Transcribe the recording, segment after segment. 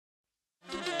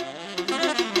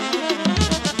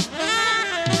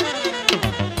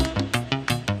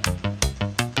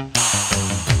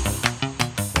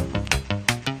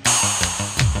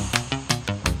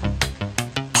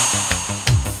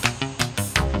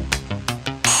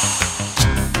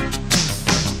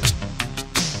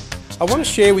I want to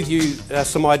share with you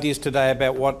some ideas today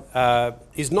about what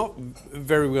is not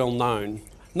very well known.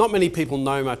 Not many people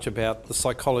know much about the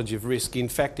psychology of risk. In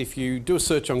fact, if you do a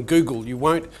search on Google, you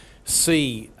won't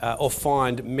see or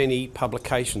find many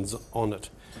publications on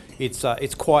it.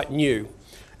 It's quite new.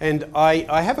 And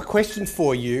I have a question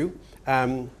for you,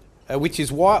 which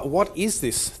is what is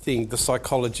this thing, the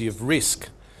psychology of risk?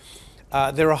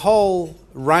 There are a whole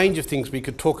range of things we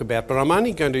could talk about, but I'm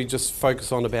only going to just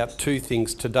focus on about two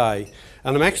things today.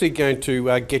 And I'm actually going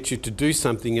to get you to do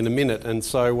something in a minute. And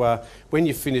so when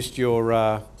you've finished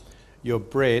your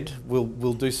bread,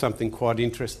 we'll do something quite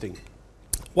interesting.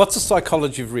 What's the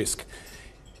psychology of risk?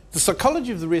 The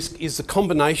psychology of the risk is a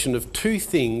combination of two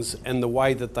things and the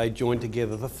way that they join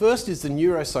together. The first is the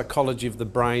neuropsychology of the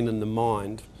brain and the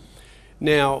mind.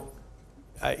 Now,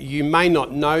 you may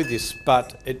not know this,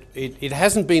 but it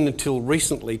hasn't been until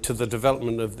recently to the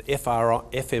development of the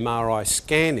fMRI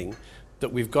scanning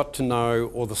that we've got to know,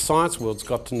 or the science world's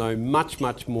got to know much,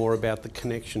 much more about the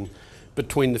connection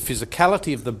between the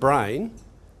physicality of the brain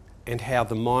and how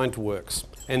the mind works.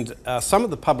 And some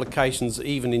of the publications,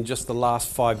 even in just the last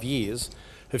 5 years,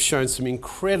 have shown some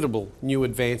incredible new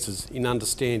advances in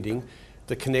understanding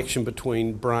the connection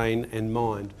between brain and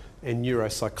mind and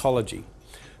neuropsychology.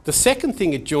 The second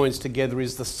thing it joins together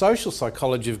is the social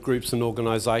psychology of groups and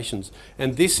organisations,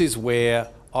 and this is where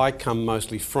I come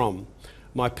mostly from.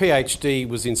 My PhD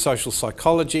was in social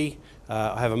psychology.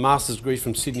 I have a master's degree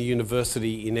from Sydney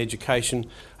University in education.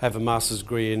 I have a master's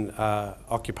degree in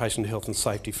occupational health and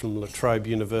safety from La Trobe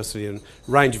University and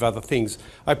a range of other things.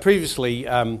 I previously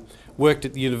worked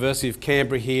at the University of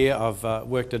Canberra here. I've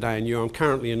worked at ANU. I'm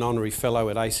currently an honorary fellow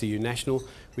at ACU National,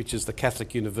 which is the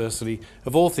Catholic University,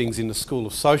 of all things in the School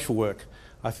of Social Work.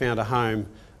 I found a home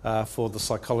for the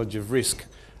psychology of risk,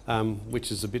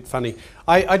 which is a bit funny.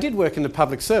 I did work in the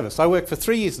public service. I worked for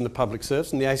 3 years in the public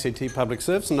service, in the ACT public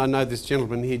service, and I know this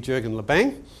gentleman here, Jürgen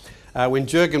Labang. When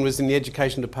Jürgen was in the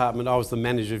education department, I was the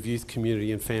manager of youth,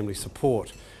 community and family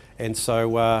support. And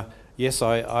so, yes,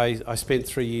 I spent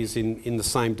 3 years in the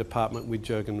same department with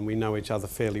Jürgen, and we know each other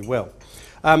fairly well.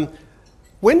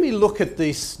 When we look at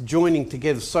this joining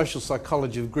together social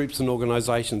psychology of groups and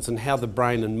organisations and how the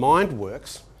brain and mind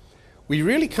works, we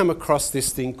really come across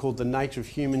this thing called the nature of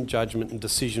human judgment and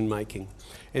decision making.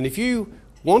 And if you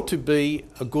want to be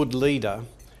a good leader,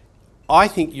 I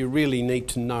think you really need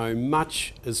to know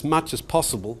as much as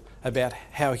possible about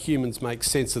how humans make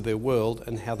sense of their world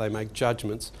and how they make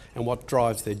judgments and what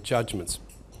drives their judgments.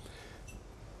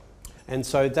 And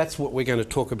so that's what we're going to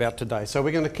talk about today. So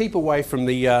we're going to keep away from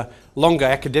the longer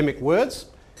academic words,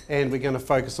 and we're going to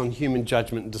focus on human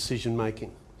judgment and decision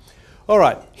making. All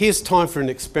right, here's time for an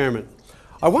experiment.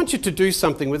 I want you to do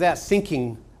something without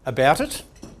thinking about it,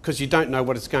 because you don't know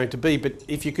what it's going to be, but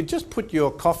if you could just put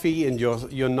your coffee and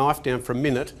your knife down for a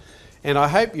minute, and I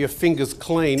hope your finger's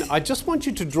clean, I just want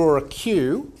you to draw a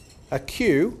Q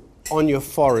on your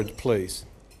forehead, please.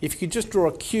 If you could just draw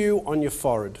a Q on your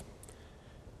forehead.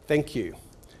 Thank you.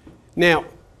 Now,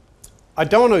 I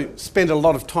don't want to spend a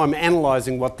lot of time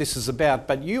analysing what this is about,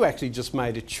 but you actually just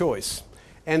made a choice.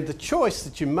 And the choice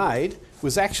that you made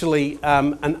was actually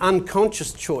an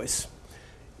unconscious choice.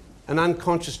 An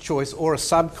unconscious choice or a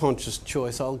subconscious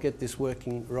choice. I'll get this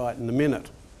working right in a minute.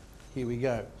 Here we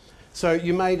go. So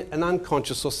you made an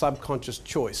unconscious or subconscious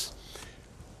choice.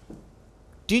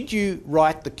 Did you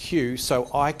write the Q so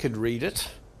I could read it?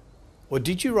 Or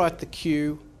did you write the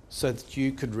Q so that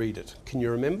you could read it? Can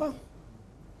you remember?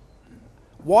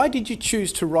 Why did you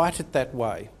choose to write it that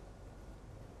way?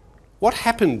 What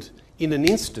happened in an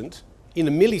instant, in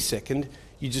a millisecond?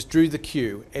 You just drew the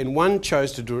Q, and one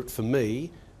chose to do it for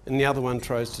me, and the other one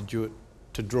chose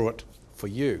to draw it for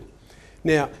you.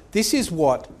 Now, this is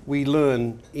what we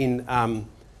learn in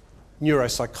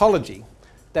neuropsychology,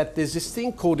 that there's this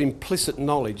thing called implicit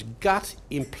knowledge, gut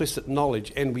implicit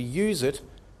knowledge, and we use it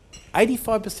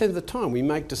 85% of the time. We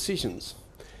make decisions.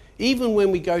 Even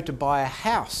when we go to buy a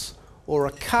house or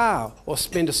a car or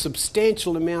spend a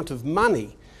substantial amount of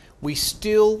money, we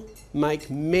still make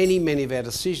many, many of our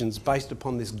decisions based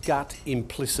upon this gut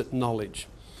implicit knowledge.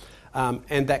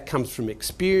 And that comes from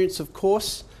experience, of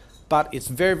course, but it's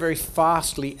very, very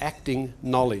fastly acting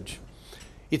knowledge.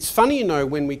 It's funny, you know,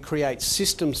 when we create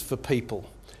systems for people,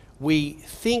 we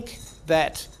think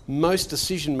that most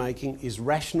decision making is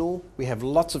rational, we have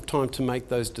lots of time to make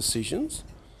those decisions,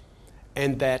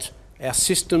 and that our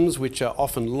systems, which are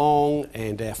often long,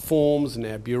 and our forms and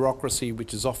our bureaucracy,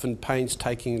 which is often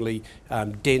painstakingly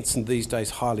dense and these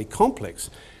days highly complex,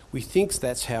 we think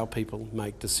that's how people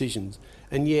make decisions.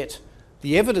 And yet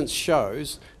the evidence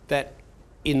shows that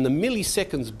in the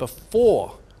milliseconds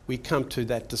before we come to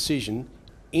that decision,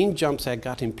 in jumps our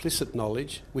gut implicit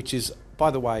knowledge, which is,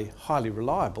 by the way, highly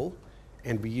reliable,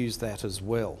 and we use that as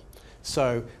well.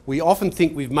 So we often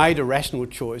think we've made a rational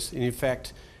choice, and in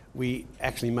fact, we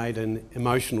actually made an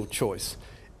emotional choice.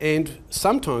 And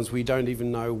sometimes we don't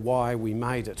even know why we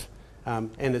made it,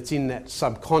 and it's in that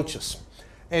subconscious.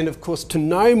 And of course, to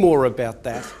know more about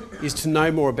that is to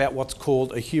know more about what's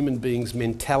called a human being's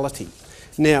mentality.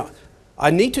 Now,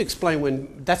 I need to explain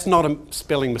when that's not a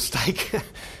spelling mistake.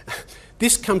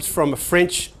 This comes from a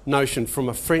French notion, from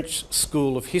a French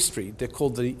school of history. They're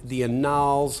called the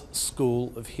Annales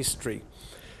School of History.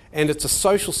 And it's a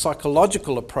social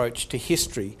psychological approach to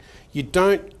history. You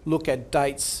don't look at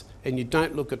dates and you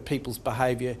don't look at people's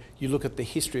behaviour, you look at the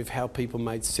history of how people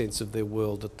made sense of their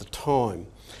world at the time.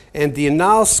 And the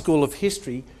Annales School of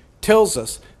History tells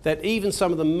us that even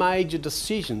some of the major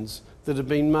decisions that have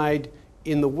been made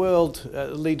in the world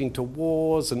leading to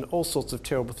wars and all sorts of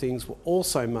terrible things were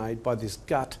also made by this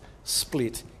gut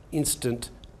split,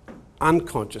 instant,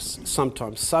 unconscious,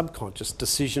 sometimes subconscious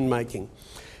decision making.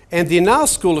 And the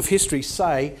Annales School of History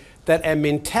say that our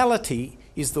mentality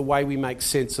is the way we make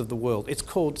sense of the world. It's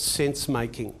called sense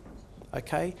making,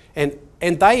 okay? And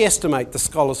they estimate, the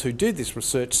scholars who do this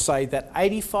research say that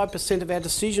 85% of our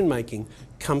decision making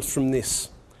comes from this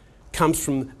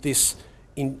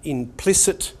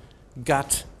implicit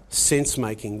gut sense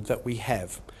making that we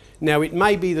have. Now, it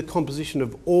may be the composition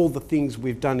of all the things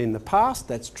we've done in the past,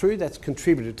 that's true, that's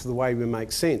contributed to the way we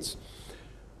make sense.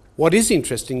 What is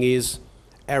interesting is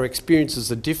our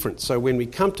experiences are different. So when we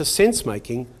come to sense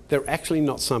making, they're actually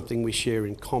not something we share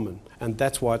in common. And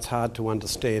that's why it's hard to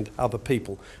understand other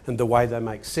people and the way they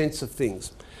make sense of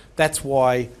things. That's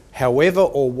why, however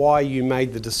or why you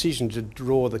made the decision to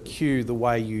draw the cue the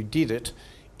way you did it,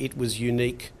 it was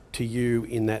unique to you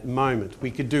in that moment.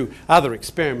 We could do other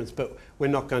experiments, but we're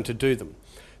not going to do them.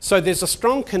 So there's a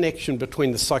strong connection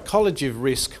between the psychology of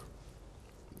risk,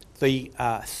 the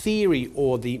theory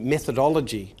or the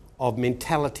methodology of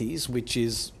mentalities, which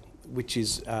is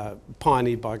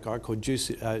pioneered by a guy called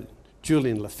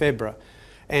Julien Lefebvre,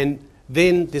 and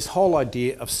then this whole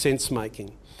idea of sense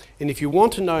making. And if you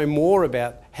want to know more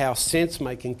about how sense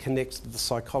making connects to the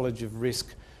psychology of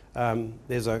risk,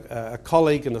 there's a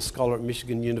colleague and a scholar at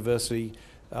Michigan University,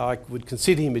 I would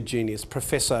consider him a genius,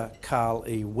 Professor Carl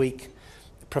E. Weick.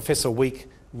 Professor Weick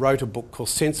wrote a book called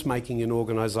Sense Making in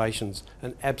Organisations,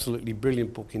 an absolutely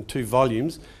brilliant book in 2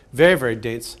 volumes, very, very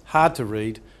dense, hard to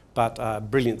read, but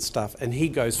brilliant stuff. And he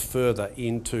goes further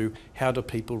into how do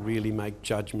people really make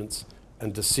judgments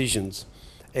and decisions.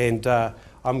 And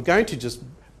I'm going to just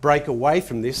break away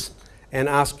from this and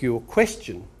ask you a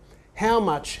question. How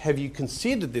much have you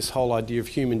considered this whole idea of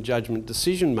human judgment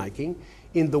decision making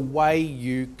in the way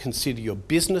you consider your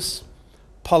business,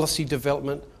 policy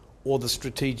development, or the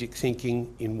strategic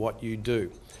thinking in what you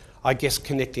do? I guess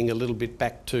connecting a little bit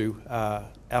back to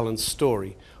Alan's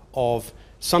story of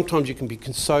sometimes you can be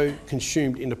so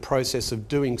consumed in the process of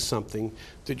doing something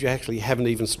that you actually haven't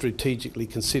even strategically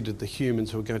considered the humans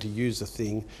who are going to use the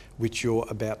thing which you're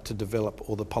about to develop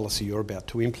or the policy you're about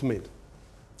to implement.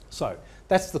 So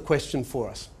that's the question for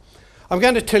us. I'm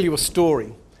going to tell you a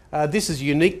story. This is a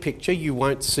unique picture. You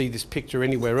won't see this picture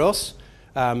anywhere else.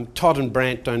 Todd and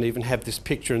Brant don't even have this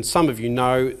picture, and some of you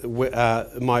know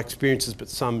my experiences, but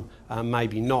some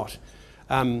maybe not.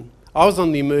 I was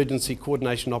on the Emergency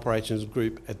Coordination Operations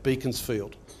Group at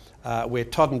Beaconsfield, where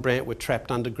Todd and Brant were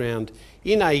trapped underground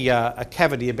in a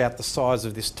cavity about the size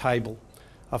of this table.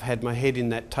 I've had my head in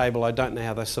that table. I don't know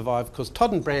how they survived, because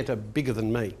Todd and Brant are bigger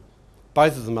than me.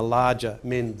 Both of them are larger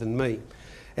men than me.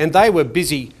 And they were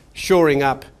busy shoring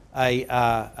up a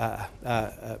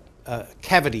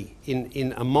cavity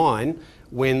in a mine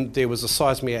when there was a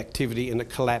seismic activity and it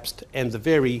collapsed, and the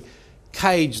very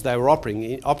cage they were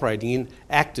operating in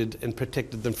acted and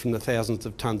protected them from the thousands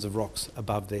of tons of rocks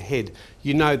above their head.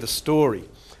 You know the story.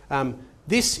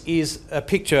 This is a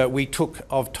picture we took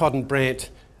of Todd and Brant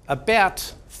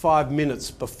about 5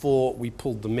 minutes before we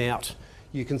pulled them out.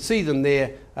 You can see them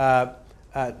there.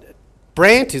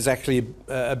 Brant is actually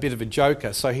a bit of a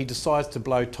joker, so he decides to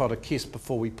blow Todd a kiss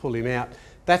before we pull him out.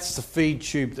 That's the feed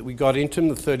tube that we got into him,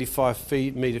 the 35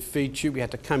 metre feed tube. We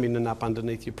had to come in and up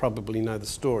underneath. You probably know the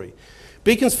story.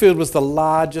 Beaconsfield was the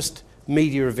largest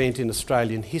media event in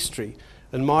Australian history,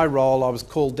 and my role, I was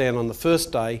called down on the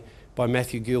first day by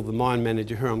Matthew Gill, the mine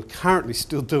manager, who I'm currently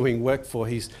still doing work for.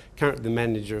 He's currently the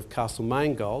manager of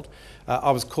Castlemaine Gold.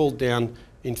 I was called down,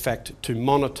 in fact, to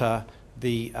monitor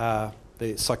the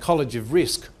psychology of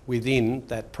risk within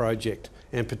that project,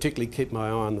 and particularly keep my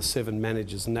eye on the 7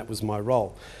 managers, and that was my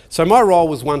role. So my role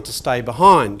was one to stay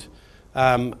behind,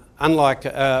 unlike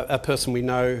a person we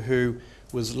know who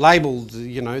was labelled,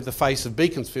 you know, the face of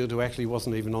Beaconsfield, who actually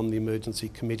wasn't even on the emergency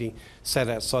committee, sat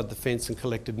outside the fence and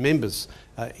collected members'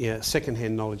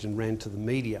 second-hand knowledge and ran to the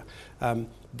media.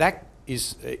 That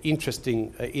is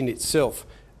interesting in itself.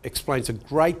 Explains a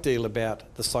great deal about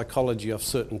the psychology of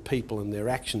certain people and their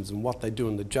actions and what they do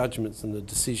and the judgments and the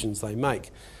decisions they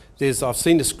make. I've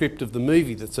seen a script of the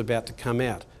movie that's about to come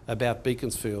out about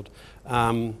Beaconsfield,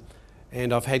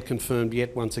 and I've had confirmed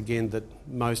yet once again that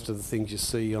most of the things you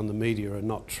see on the media are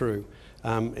not true,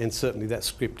 and certainly that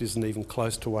script isn't even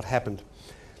close to what happened.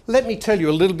 Let me tell you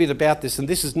a little bit about this, and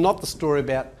this is not the story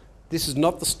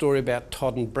about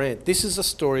Todd and Brant. This is a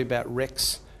story about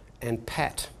Rex and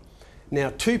Pat.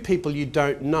 Now, two people you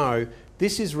don't know.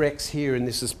 This is Rex here and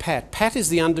this is Pat. Pat is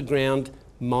the underground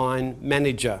mine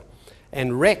manager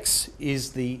and Rex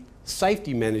is the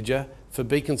safety manager for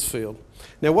Beaconsfield.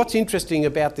 Now, what's interesting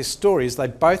about this story is they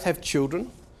both have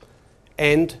children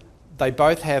and they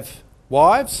both have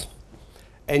wives,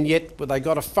 and yet they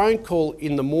got a phone call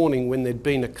in the morning when there'd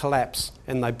been a collapse,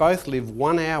 and they both live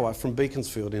 1 hour from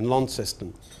Beaconsfield in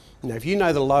Launceston. Now, if you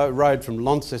know the road from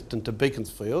Launceston to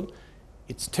Beaconsfield,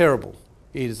 it's terrible.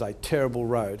 It is a terrible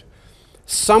road.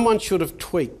 Someone should have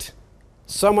tweaked.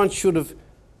 Someone should have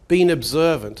been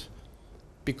observant,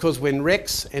 because when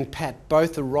Rex and Pat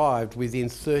both arrived within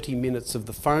 30 minutes of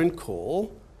the phone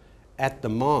call at the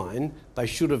mine, they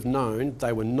should have known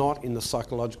they were not in the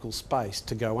psychological space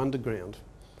to go underground.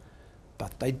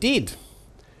 But they did.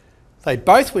 They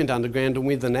both went underground and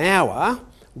within an hour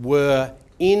were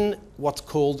in what's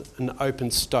called an open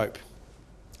stope.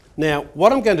 Now,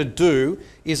 what I'm going to do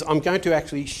is I'm going to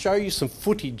actually show you some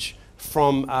footage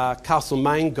from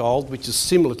Castlemaine Gold, which is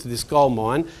similar to this gold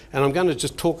mine, and I'm going to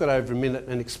just talk it over a minute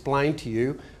and explain to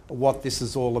you what this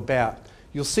is all about.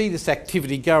 You'll see this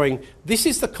activity going. This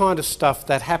is the kind of stuff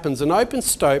that happens. An open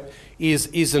stope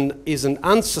is an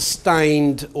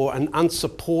unsustained or an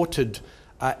unsupported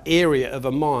area of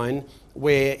a mine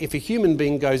where if a human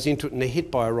being goes into it and they're hit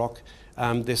by a rock,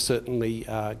 they're certainly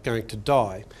going to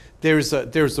die. There is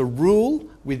a rule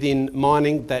within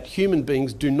mining that human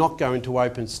beings do not go into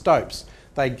open stopes.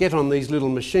 They get on these little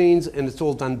machines and it's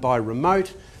all done by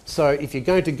remote. So if you're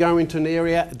going to go into an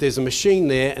area, there's a machine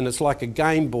there and it's like a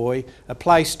Game Boy, a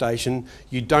PlayStation.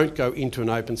 You don't go into an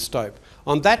open stope.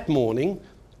 On that morning,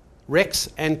 Rex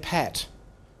and Pat,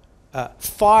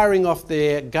 firing off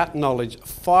their gut knowledge,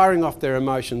 firing off their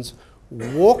emotions,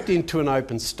 walked into an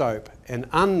open stope, and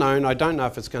unknown, I don't know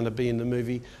if it's going to be in the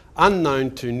movie,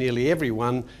 unknown to nearly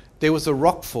everyone, there was a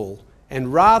rockfall,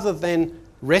 and rather than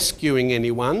rescuing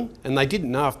anyone, and they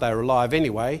didn't know if they were alive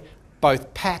anyway,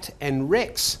 both Pat and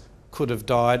Rex could have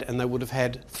died and they would have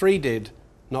had 3 dead,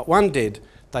 not 1 dead.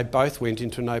 They both went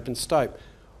into an open stope.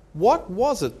 What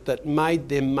was it that made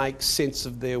them make sense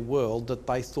of their world that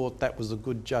they thought that was a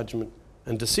good judgment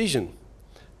and decision?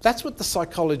 That's what the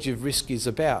psychology of risk is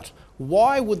about.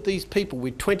 Why would these people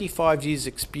with 25 years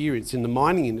experience in the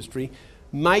mining industry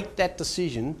make that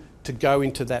decision to go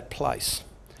into that place?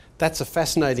 That's a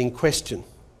fascinating question.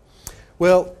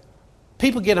 Well,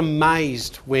 people get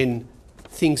amazed when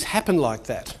things happen like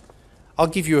that. I'll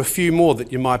give you a few more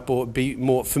that you might be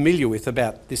more familiar with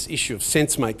about this issue of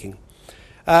sense making.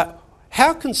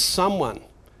 How can someone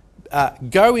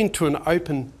go into an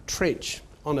open trench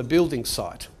on a building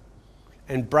site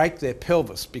and break their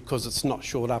pelvis because it's not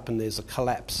shored up and there's a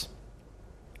collapse?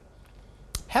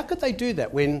 How could they do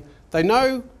that when they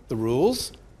know the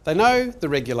rules, they know the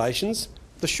regulations,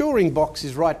 the shoring box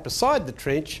is right beside the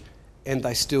trench, and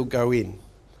they still go in?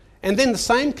 And then the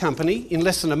same company, in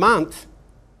less than a month,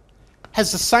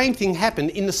 has the same thing happen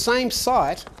in the same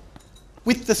site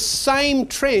with the same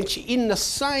trench in the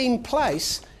same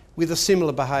place with a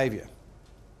similar behaviour.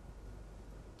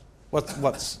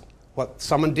 What,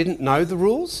 someone didn't know the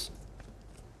rules?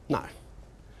 No.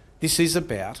 This is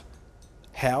about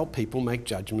how people make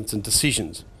judgments and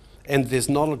decisions, and there's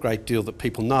not a great deal that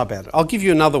people know about it. I'll give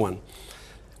you another one.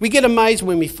 We get amazed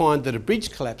when we find that a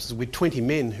bridge collapses with 20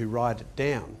 men who ride it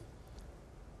down.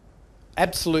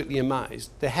 Absolutely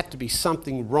amazed. There had to be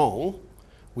something wrong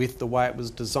with the way it was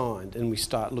designed, and we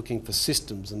start looking for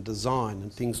systems and design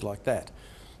and things like that.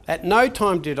 At no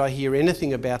time did I hear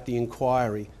anything about the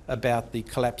inquiry about the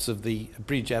collapse of the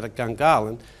bridge out at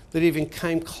Gungahlin that even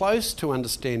came close to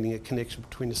understanding a connection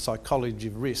between the psychology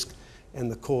of risk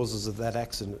and the causes of that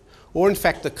accident, or in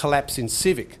fact the collapse in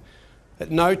Civic.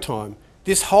 At no time.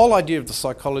 This whole idea of the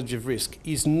psychology of risk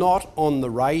is not on the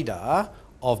radar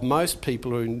of most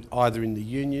people who are either in the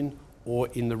union or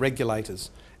in the regulators.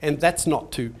 And that's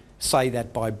not to say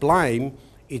that by blame,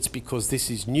 it's because this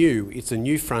is new, it's a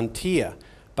new frontier,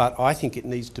 but I think it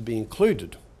needs to be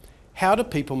included. how do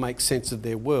people make sense of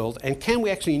their world, and can we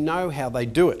actually know how they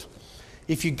do it?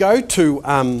 If you go to,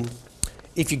 I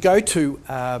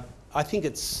think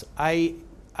it's ASNZX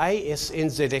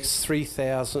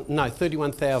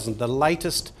 31,000, the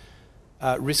latest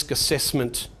risk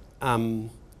assessment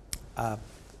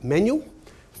manual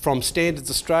from Standards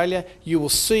Australia, you will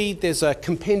see there's a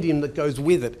compendium that goes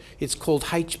with it. It's called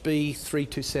HB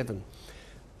 327.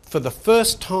 For the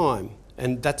first time,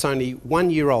 and that's only 1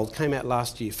 year old, came out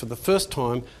last year, for the first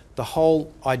time, the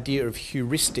whole idea of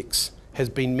heuristics has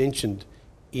been mentioned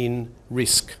in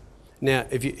risk. Now,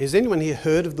 has anyone here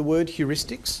heard of the word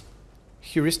heuristics?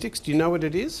 Heuristics, do you know what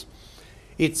it is?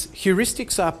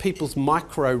 Heuristics are people's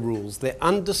micro rules. They're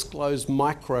undisclosed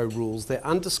micro rules. They're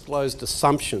undisclosed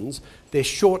assumptions. They're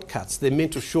shortcuts. They're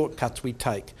mental shortcuts we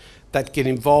take that get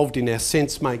involved in our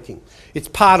sense making. It's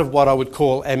part of what I would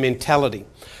call our mentality.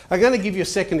 I'm going to give you a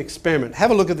second experiment.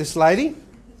 Have a look at this lady.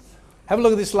 Have a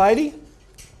look at this lady.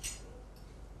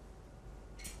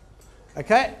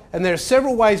 Okay, and there are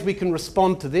several ways we can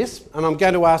respond to this, and I'm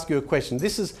going to ask you a question.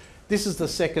 This is the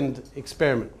second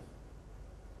experiment.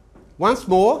 Once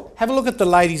more, have a look at the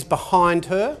ladies behind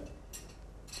her.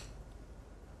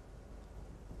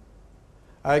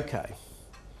 Okay.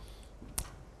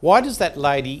 Why does that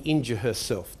lady injure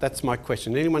herself? That's my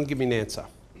question. Anyone give me an answer?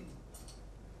 She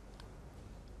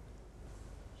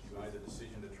made a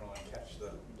decision to try and catch the...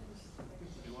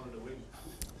 She wanted to win.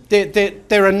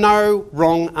 There are no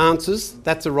wrong answers.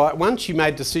 That's a right one. She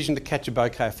made a decision to catch a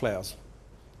bouquet of flowers.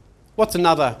 What's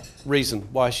another reason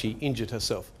why she injured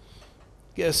herself?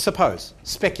 Suppose.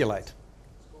 Speculate.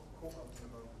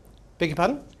 Beg your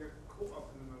pardon?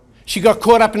 She got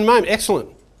caught up in the moment. Excellent.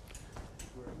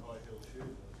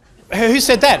 Who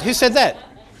said that? Who said that?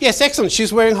 Yes, excellent.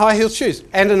 She's wearing high-heeled shoes.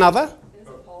 And another?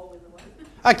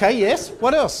 Okay, yes.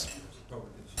 What else?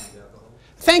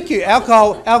 Thank you.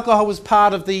 Alcohol was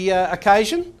part of the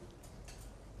occasion.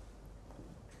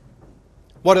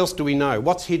 What else do we know?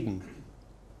 What's hidden?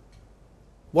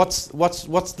 What's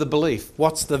the belief?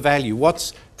 What's the value?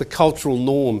 What's the cultural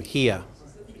norm here?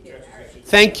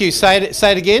 Thank you. Say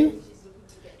it again.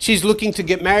 She's looking to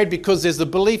get married because there's a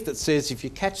belief that says if you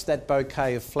catch that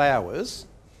bouquet of flowers,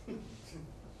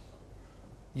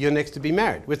 you're next to be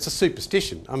married. Well, it's a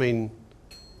superstition. I mean,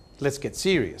 let's get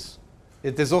serious.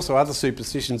 There's also other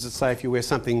superstitions that say if you wear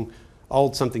something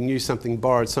old, something new, something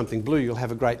borrowed, something blue, you'll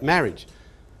have a great marriage.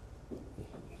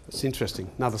 It's interesting.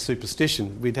 Another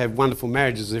superstition. We'd have wonderful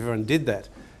marriages if everyone did that.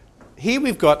 Here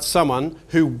we've got someone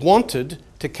who wanted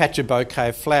to catch a bouquet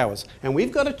of flowers, and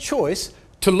we've got a choice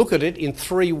to look at it in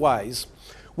three ways.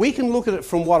 We can look at it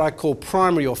from what I call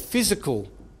primary or physical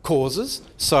causes.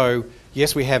 So,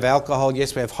 yes, we have alcohol,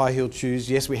 yes, we have high-heeled shoes,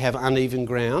 yes, we have uneven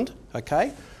ground,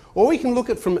 okay? Or we can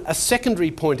look at it from a secondary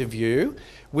point of view,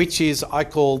 which is, I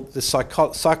call the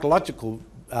psychological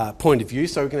point of view.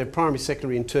 So we can have primary,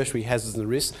 secondary and tertiary hazards and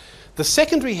risks. The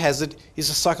secondary hazard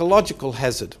is a psychological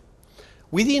hazard.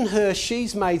 Within her,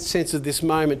 she's made sense of this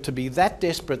moment to be that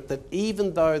desperate that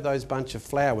even though those bunch of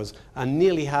flowers are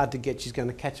nearly hard to get, she's going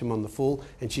to catch them on the full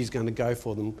and she's going to go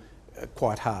for them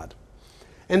quite hard.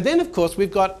 And then, of course,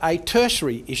 we've got a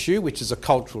tertiary issue, which is a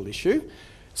cultural issue.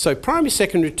 So primary,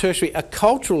 secondary, tertiary, a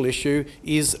cultural issue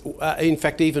is, in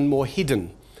fact, even more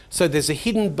hidden. So there's a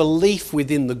hidden belief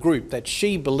within the group that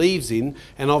she believes in,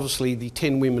 and obviously the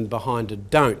 10 women behind her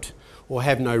don't, or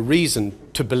have no reason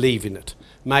to believe in it.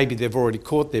 Maybe they've already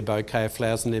caught their bouquet of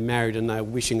flowers and they're married and they're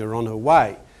wishing her on her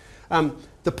way.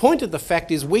 The point of the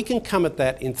fact is we can come at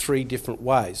that in three different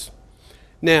ways.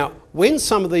 Now, when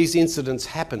some of these incidents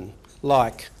happen,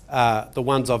 like the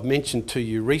ones I've mentioned to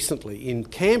you recently in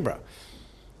Canberra,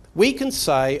 we can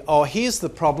say, oh, here's the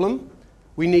problem.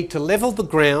 We need to level the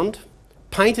ground,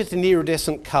 paint it an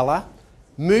iridescent colour,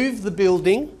 move the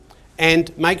building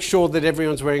and make sure that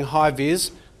everyone's wearing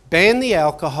high-vis, ban the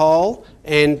alcohol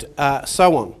and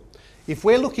so on. If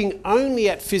we're looking only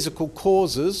at physical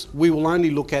causes, we will only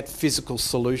look at physical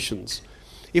solutions.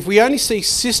 If we only see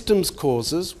systems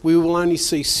causes, we will only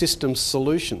see systems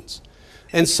solutions.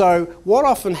 And so what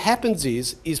often happens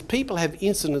is people have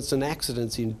incidents and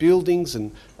accidents in buildings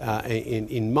and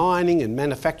in mining and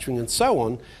manufacturing and so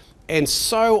on, and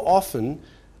so often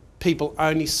people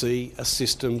only see a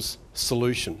systems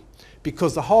solution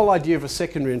because the whole idea of a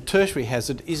secondary and tertiary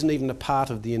hazard isn't even a part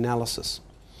of the analysis.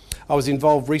 I was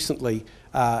involved recently,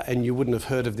 and you wouldn't have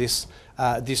heard of this,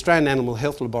 the Australian Animal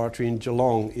Health Laboratory in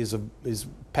Geelong is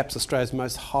perhaps Australia's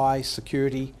most high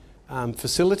security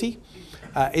facility.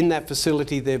 In that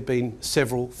facility there have been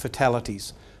several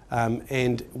fatalities.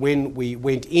 And when we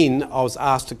went in, I was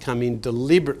asked to come in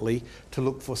deliberately to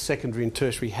look for secondary and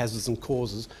tertiary hazards and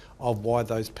causes of why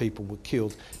those people were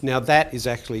killed. Now that is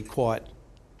actually quite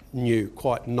new,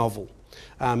 quite novel.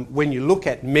 When you look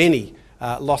at many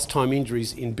lost time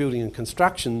injuries in building and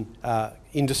construction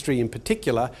industry in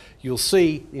particular, you'll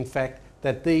see in fact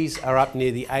that these are up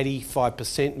near the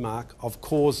 85% mark of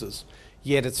causes.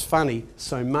 Yet it's funny,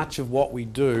 so much of what we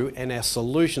do and our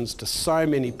solutions to so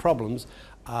many problems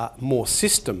are more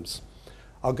systems.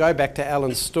 I'll go back to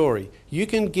Alan's story. You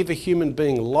can give a human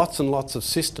being lots and lots of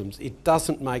systems, it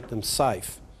doesn't make them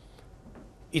safe.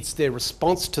 It's their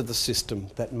response to the system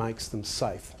that makes them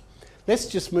safe. Let's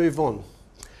just move on.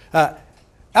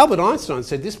 Albert Einstein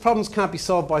said this problems can't be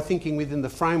solved by thinking within the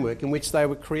framework in which they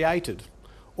were created.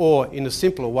 Or in a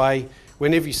simpler way,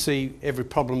 whenever you see every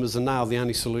problem as a nail, the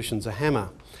only solution's a hammer.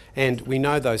 And we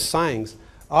know those sayings.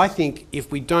 I think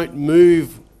if we don't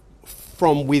move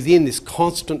from within this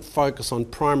constant focus on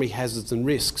primary hazards and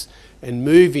risks and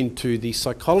move into the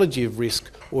psychology of risk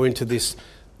or into this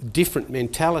different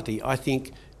mentality, I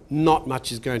think not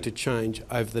much is going to change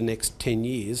over the next 10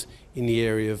 years in the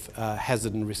area of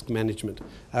hazard and risk management.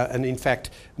 And in fact,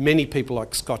 many people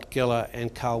like Scott Geller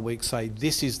and Carl Weeks say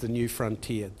this is the new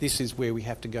frontier, this is where we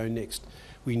have to go next.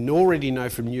 We already know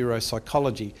from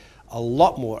neuropsychology a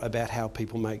lot more about how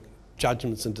people make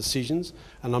judgments and decisions,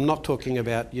 and I'm not talking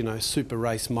about, you know, super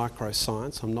race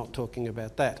microscience, I'm not talking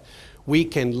about that. We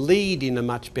can lead in a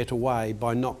much better way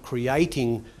by not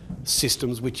creating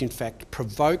systems which in fact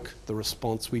provoke the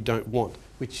response we don't want,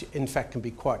 which in fact can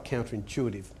be quite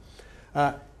counterintuitive.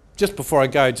 Just before I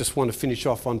go, I just want to finish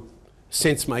off on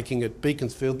sense making at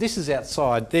Beaconsfield. This is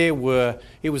outside. It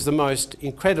was the most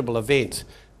incredible event.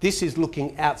 This is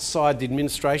looking outside the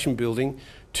administration building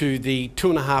to the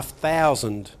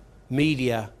 2,500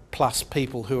 media plus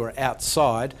people who are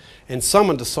outside, and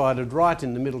someone decided right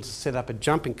in the middle to set up a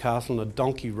jumping castle and a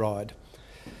donkey ride.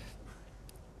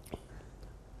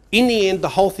 In the end, the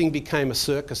whole thing became a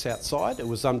circus outside. It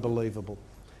was unbelievable.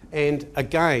 And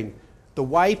again, the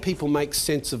way people make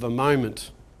sense of a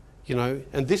moment, you know,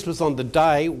 and this was on the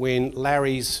day when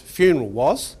Larry's funeral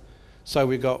was. So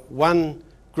we've got one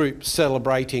group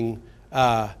celebrating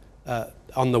on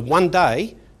the one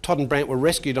day. Todd and Brant were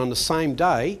rescued on the same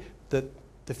day that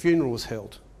the funeral was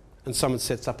held, and someone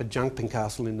sets up a jumping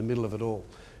castle in the middle of it all.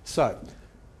 So,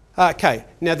 okay,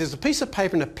 now there's a piece of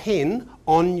paper and a pen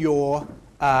on your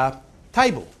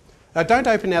table. Now don't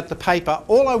open out the paper.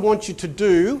 All I want you to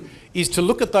do is to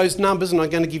look at those numbers, and I'm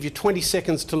going to give you 20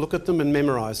 seconds to look at them and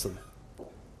memorise them.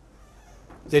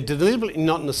 They're deliberately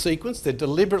not in the sequence, they're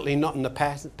deliberately not in the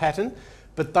pattern,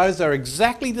 but those are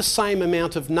exactly the same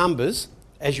amount of numbers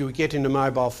as you would get in a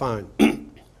mobile phone.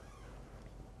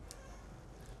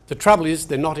 The trouble is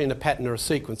they're not in a pattern or a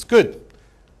sequence. Good.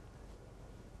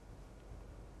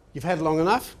 You've had long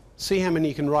enough. See how many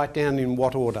you can write down in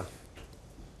what order.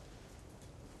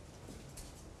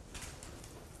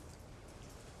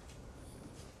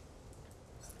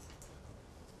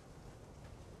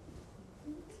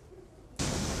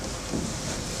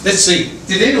 Let's see.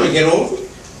 Did anyone get all of them?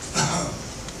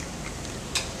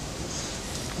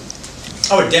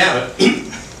 I would doubt it.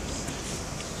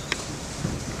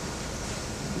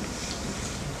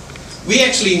 We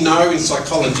actually know in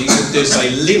psychology that there's a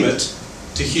limit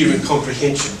to human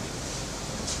comprehension.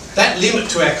 That limit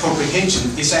to our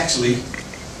comprehension is actually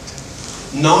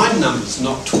 9 numbers,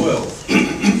 not 12.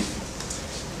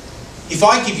 If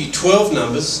I give you 12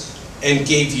 numbers and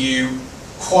give you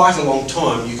quite a long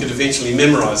time, you could eventually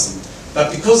memorise them.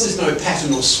 But because there's no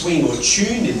pattern or swing or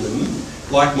tune in them,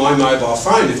 like my mobile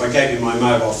phone, if I gave you my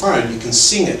mobile phone, you can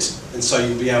sing it, and so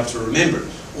you'll be able to remember it,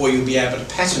 or you'll be able to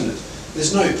pattern it.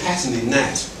 There's no pattern in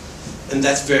that, and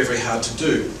that's very, very hard to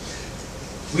do.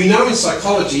 We know in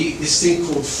psychology this thing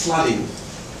called flooding.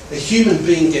 A human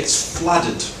being gets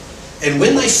flooded, and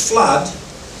when they flood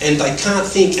and they can't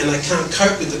think and they can't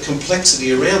cope with the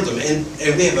complexity around them, and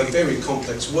we have a very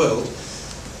complex world,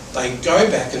 they go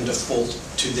back and default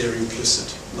to their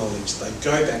implicit knowledge. They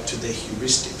go back to their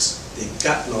heuristics, their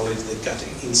gut knowledge, their gut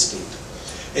instinct.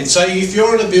 And so if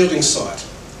you're on a building site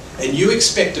and you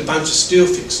expect a bunch of steel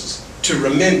fixers to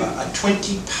remember a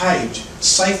 20-page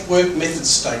safe work method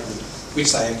statement,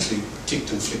 which they actually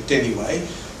ticked and flicked anyway,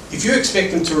 if you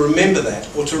expect them to remember that,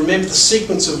 or to remember the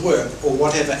sequence of work or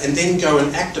whatever, and then go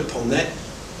and act upon that,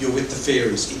 you're with the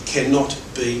fairies. It cannot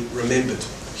be remembered.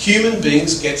 Human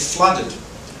beings get flooded.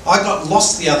 I got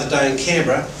lost the other day in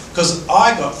Canberra because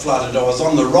I got flooded. I was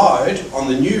on the road, on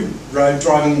the new road,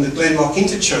 driving the Glenlock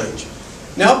interchange.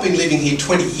 Now I've been living here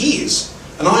 20 years,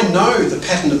 and I know the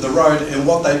pattern of the road and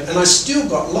and I still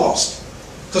got lost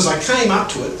because I came up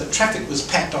to it, the traffic was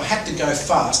packed, I had to go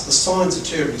fast, the signs are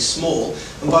terribly small,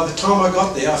 and by the time I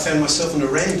got there I found myself in a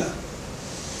randa.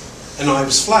 and I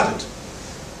was flooded.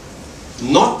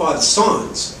 Not by the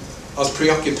signs. I was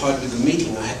preoccupied with the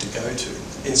meeting I had to go to,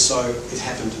 and so it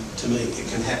happened to me. It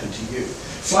can happen to you.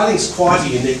 Flooding's quite a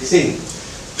unique thing.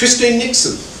 Christine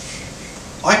Nixon.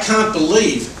 I can't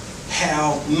believe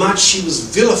how much she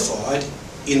was vilified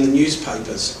in the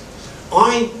newspapers.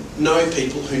 I know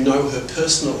people who know her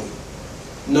personally,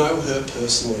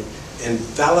 and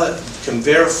can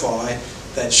verify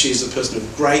that she's a person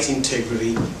of great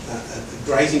integrity,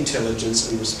 great intelligence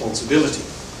and responsibility.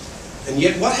 And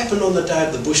yet what happened on the day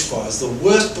of the bushfires, the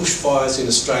worst bushfires in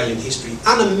Australian history,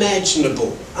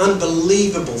 unimaginable,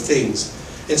 unbelievable things.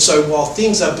 And so while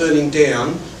things are burning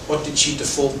down, what did she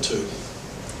default to?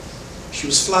 She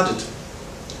was flooded.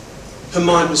 Her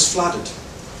mind was flooded.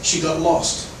 She got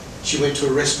lost. She went to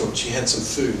a restaurant, she had some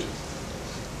food.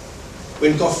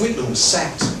 When Gough Whitlam was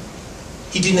sacked,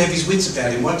 he didn't have his wits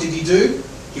about him. What did he do?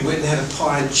 He went and had a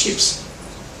pie and chips.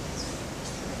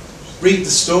 Read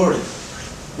the story.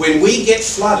 When we get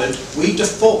flooded, we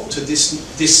default to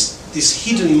this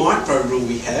hidden micro rule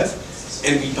we have,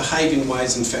 and we behave in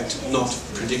ways, in fact, not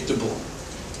predictable.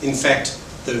 In fact,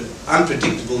 the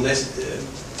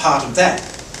unpredictableness part of that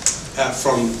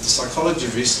from the psychology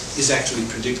of risk is actually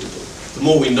predictable. The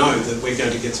more we know that we're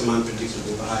going to get some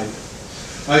unpredictable behaviour.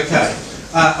 Okay,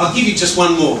 I'll give you just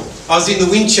one more. I was in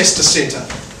the Winchester Centre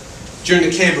during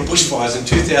the Canberra bushfires in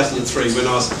 2003 when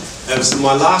it was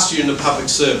my last year in the public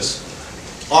service.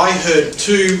 I heard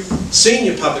two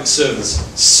senior public servants,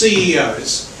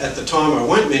 CEOs at the time, I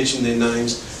won't mention their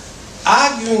names,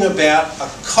 arguing about a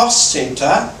cost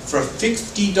centre for a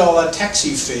 $50 taxi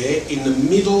fare in the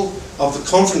middle of the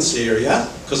conference area,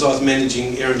 because I was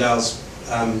managing Erindale's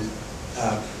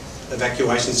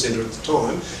evacuation centre at the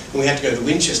time, and we had to go to the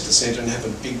Winchester Centre and have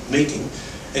a big meeting.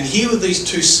 And here were these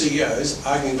two CEOs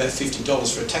arguing about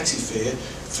 $50 for a taxi fare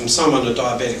from someone, a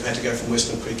diabetic, who had to go from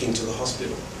Western Creek into the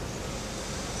hospital.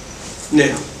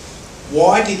 Now,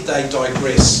 why did they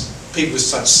digress? People with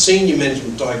such senior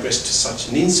management digress to such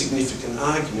an insignificant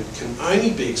argument can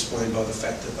only be explained by the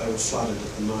fact that they were flooded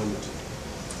at the moment.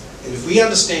 And if we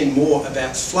understand more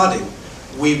about flooding,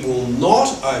 we will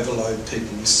not overload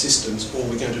people with systems, or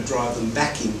we're going to drive them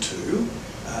back into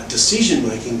decision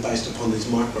making based upon these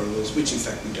micro rules, which in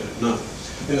fact we don't know.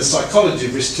 And the psychology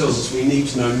of risk tells us we need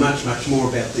to know much, much more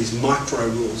about these micro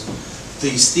rules,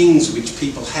 these things which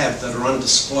people have that are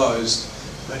undisclosed.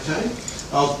 Okay?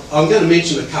 I'm going to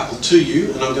mention a couple to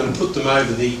you, and I'm going to put them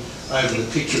over the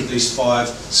picture of these 5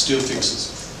 still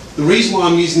fixes. The reason why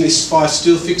I'm using these 5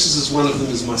 still fixes is one of them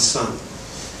is my son.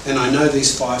 And I know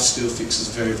these 5 still fixes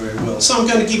very, very well. So I'm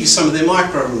going to give you some of their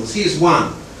micro rules. Here's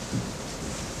one.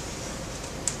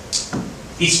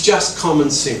 It's just common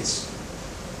sense,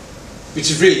 which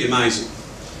is really amazing.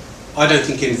 I don't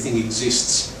think anything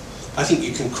exists. I think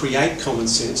you can create common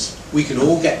sense. We can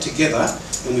all get together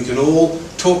and we can all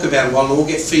talk about it and all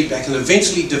get feedback and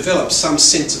eventually develop some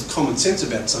sense of common sense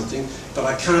about something, but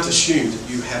I can't assume that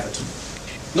you have it.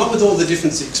 Not with all the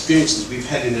different experiences we've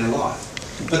had in our life.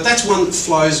 But that's one that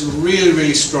flows really,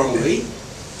 really strongly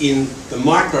in the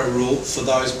micro rule for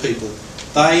those people.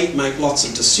 They make lots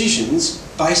of decisions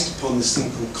based upon this thing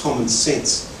called common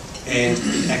sense, and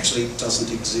it actually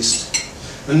doesn't exist.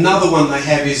 Another one they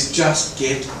have is just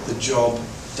get the job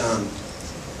done.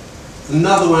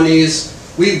 Another one is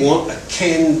we want a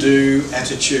can-do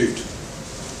attitude.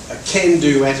 A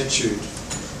can-do attitude.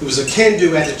 It was a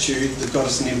can-do attitude that got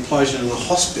us an implosion in a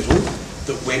hospital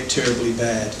that went terribly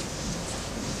bad.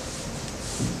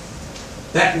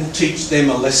 That will teach them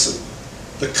a lesson.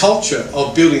 The culture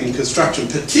of building and construction,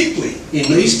 particularly in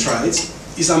these trades,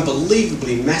 is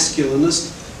unbelievably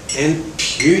masculinist and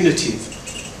punitive.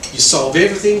 You solve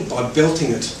everything by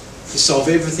belting it. You solve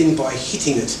everything by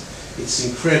hitting it. It's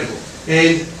incredible.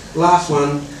 And last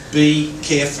one, be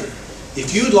careful.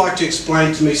 If you'd like to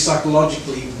explain to me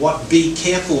psychologically what be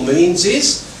careful means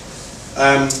is,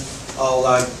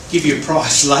 I'll give you a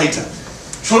prize later.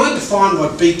 Try and define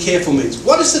what be careful means.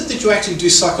 What is it that you actually do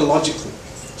psychologically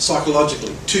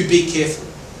to be careful?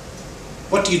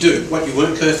 What do you do? What, you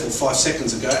weren't careful 5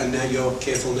 seconds ago and now you're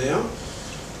careful now?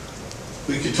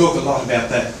 We could talk a lot about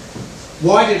that.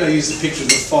 Why did I use the picture of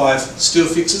the 5 still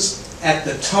fixes? At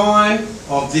the time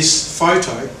of this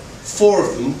photo, 4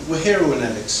 of them were heroin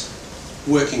addicts,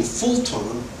 working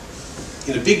full-time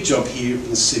in a big job here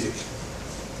in Civic.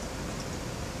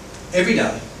 Every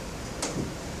day,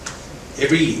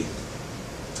 every year,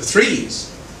 for 3 years,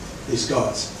 these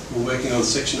guys were working on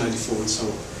Section 84 and so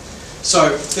on. So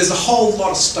there's a whole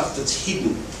lot of stuff that's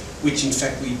hidden, which in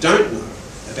fact we don't know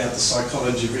about the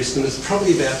psychology of risk, and it's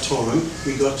probably about time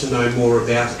we got to know more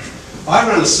about it. I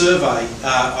run a survey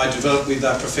I developed with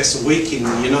Professor Week in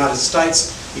the United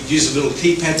States. We use a little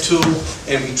keypad tool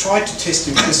and we try to test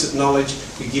implicit knowledge.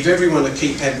 We give everyone a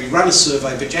keypad, we run a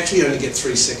survey, but you actually only get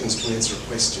 3 seconds to answer a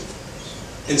question.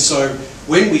 And so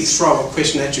when we throw a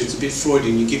question at you, it's a bit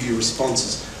Freudian, you give your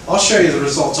responses. I'll show you the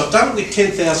results. I've done it with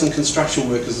 10,000 construction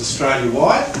workers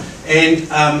Australia-wide, and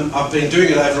I've been doing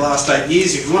it over the last 8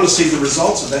 years. If you want to see the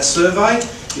results of that survey,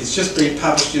 it's just been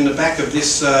published in the back of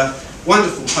this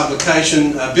wonderful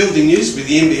publication, Building News with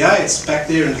the MBA. It's back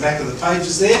there in the back of the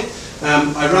pages there.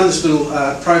 I run this little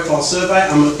profile survey.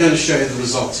 I'm going to show you the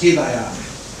results. Here they are.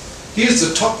 Here's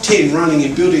the top 10 running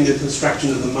in building and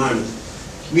construction at the moment.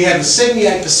 We have a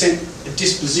 78%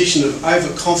 disposition of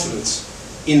overconfidence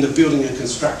in the building and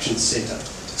construction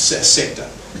sector.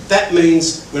 That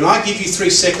means when I give you 3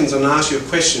 seconds and ask you a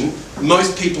question,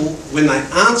 most people, when they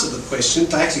answer the question,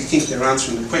 they actually think they're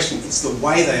answering the question. It's the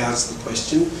way they answer the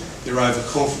question, they're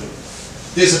overconfident.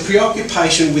 There's a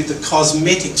preoccupation with the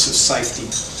cosmetics of safety,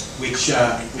 which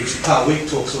Carl Wick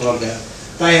talks a lot about.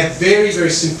 They have very, very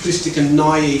simplistic and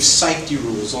naive safety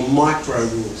rules or micro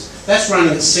rules. That's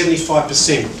running at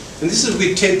 75%. And this is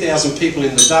with 10,000 people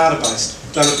in the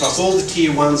database, done across all the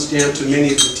tier 1s down to many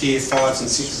of the tier 5s and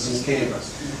 6s in Canberra.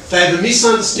 They have a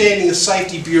misunderstanding of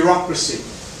safety bureaucracy.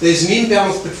 There's an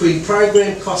imbalance between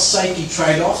program cost safety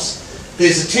trade-offs.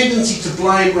 There's a tendency to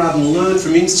blame rather than learn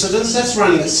from incidents. That's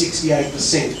running at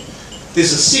 68%.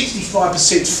 There's a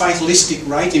 65% fatalistic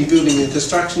rate in building and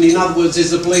construction. In other words,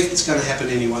 there's a belief it's going to happen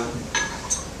anyway.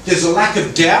 There's a lack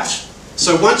of doubt.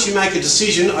 So once you make a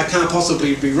decision, I can't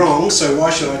possibly be wrong, so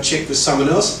why should I check with someone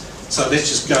else? So let's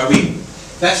just go in.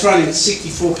 That's running at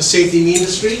 64% in the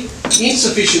industry.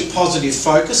 Insufficient positive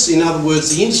focus. In other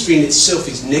words, the industry in itself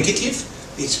is negative,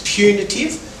 it's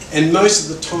punitive, and most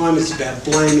of the time it's about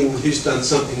blaming who's done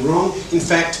something wrong. In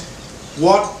fact,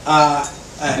 what are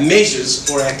measures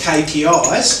or our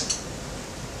KPIs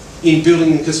in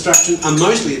building and construction are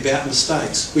mostly about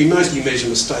mistakes. We mostly measure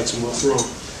mistakes and what's wrong.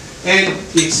 And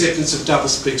the acceptance of double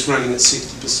speaks running at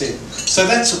 60%. So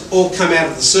that's all come out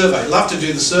of the survey. Love to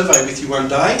do the survey with you one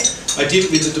day. I did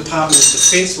it with the Department of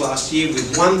Defence last year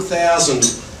with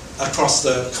 1,000 across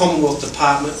the Commonwealth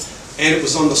Department, and it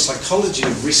was on the psychology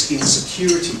of risk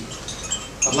insecurity.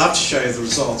 I'd love to show you the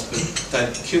results, but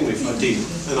they'd kill me if I did,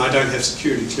 and I don't have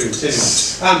security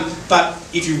clearance anyway. But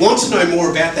if you want to know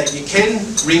more about that, you can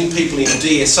ring people in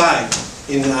DSA,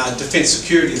 in Defence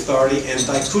Security Authority, and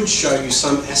they could show you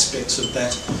some aspects of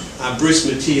that. Bruce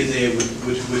Mateer there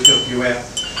would help you out.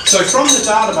 So from the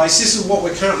database, this is what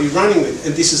we're currently running with,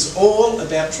 and this is all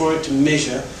about trying to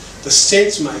measure the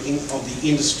sense-making of the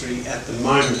industry at the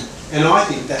moment. And I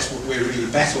think that's what we're really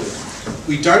battling.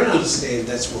 We don't understand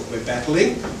that's what we're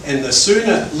battling, and the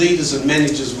sooner leaders and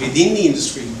managers within the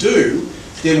industry do,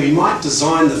 then we might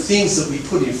design the things that we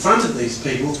put in front of these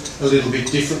people a little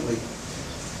bit differently.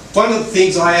 One of the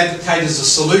things I advocate as a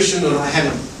solution, and I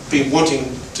haven't been wanting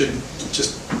to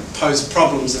just pose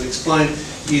problems and explain,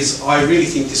 is I really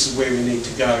think this is where we need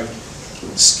to go.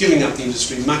 Skilling up the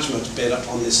industry much, much better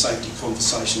on their safety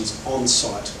conversations on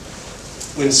site.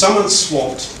 When someone's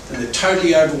swamped and they're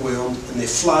totally overwhelmed and they're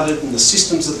flooded and the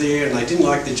systems are there and they didn't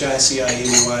like the JSCA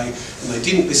anyway and they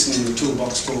didn't listen to the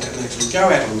toolbox talk and actually go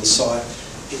out on the site,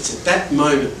 it's at that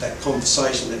moment, that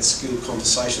conversation, that skilled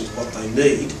conversation is what they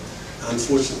need.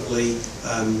 Unfortunately,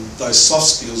 those soft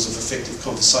skills of effective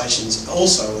conversations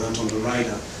also aren't on the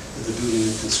radar of the building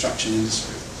and construction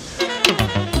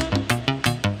industry.